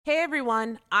Hey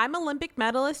everyone, I'm Olympic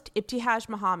medalist Ibtihaj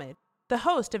Muhammad, the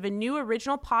host of a new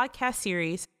original podcast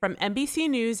series from NBC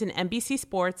News and NBC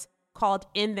Sports called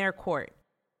In Their Court.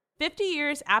 50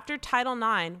 years after Title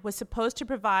IX was supposed to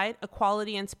provide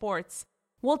equality in sports,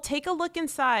 we'll take a look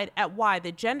inside at why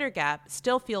the gender gap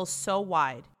still feels so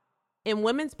wide in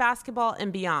women's basketball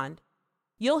and beyond.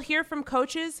 You'll hear from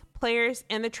coaches, players,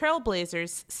 and the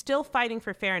Trailblazers still fighting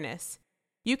for fairness.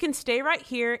 You can stay right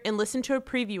here and listen to a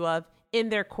preview of In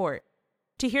Their Court.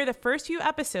 To hear the first few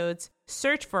episodes,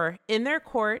 search for In Their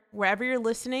Court wherever you're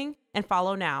listening and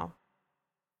follow now.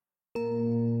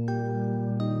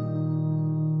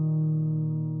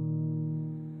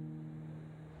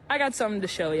 I got something to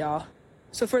show y'all.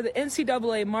 So for the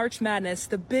NCAA March Madness,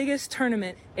 the biggest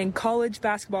tournament in college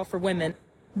basketball for women,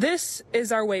 this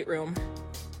is our weight room.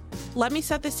 Let me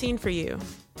set the scene for you.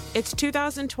 It's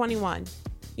 2021.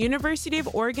 University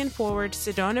of Oregon forward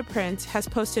Sedona Prince has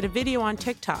posted a video on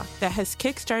TikTok that has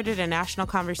kickstarted a national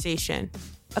conversation,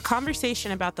 a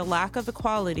conversation about the lack of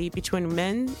equality between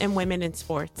men and women in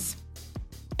sports.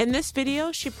 In this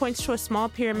video, she points to a small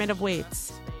pyramid of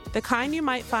weights, the kind you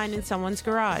might find in someone's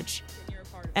garage.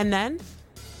 And then,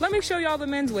 let me show y'all the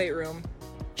men's weight room.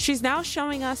 She's now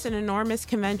showing us an enormous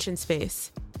convention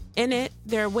space. In it,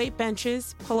 there are weight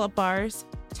benches, pull-up bars,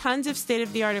 tons of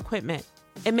state-of-the-art equipment.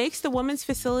 It makes the women's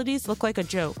facilities look like a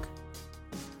joke.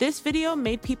 This video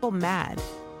made people mad.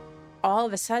 All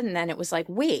of a sudden, then it was like,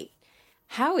 wait,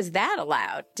 how is that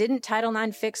allowed? Didn't Title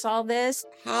IX fix all this?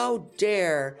 How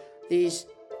dare these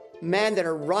men that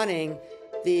are running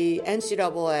the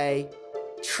NCAA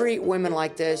treat women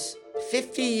like this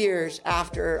 50 years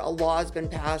after a law has been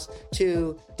passed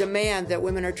to demand that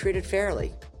women are treated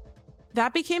fairly?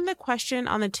 That became the question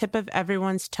on the tip of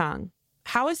everyone's tongue.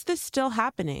 How is this still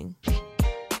happening?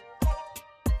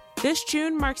 This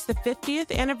June marks the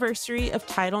 50th anniversary of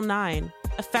Title IX,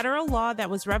 a federal law that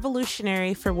was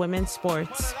revolutionary for women's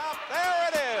sports. There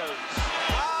it is.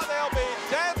 Now they'll be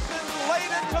dancing late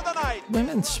into the night.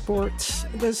 Women's sports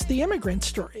was the immigrant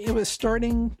story. It was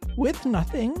starting with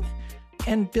nothing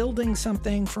and building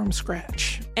something from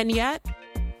scratch. And yet,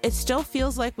 it still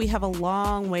feels like we have a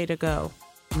long way to go.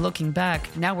 Looking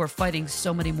back, now we're fighting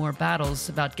so many more battles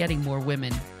about getting more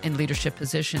women in leadership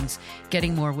positions,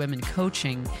 getting more women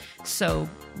coaching. So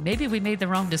maybe we made the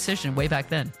wrong decision way back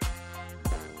then.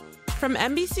 From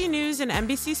NBC News and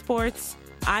NBC Sports,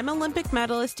 I'm Olympic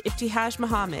medalist Ibtihaj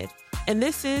Muhammad, and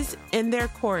this is In Their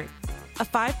Court, a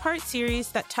 5-part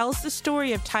series that tells the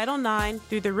story of Title IX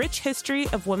through the rich history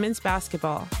of women's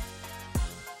basketball.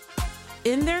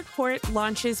 In Their Court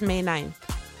launches May 9th.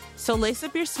 So lace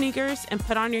up your sneakers and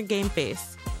put on your game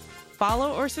face.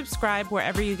 Follow or subscribe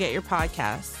wherever you get your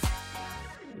podcasts.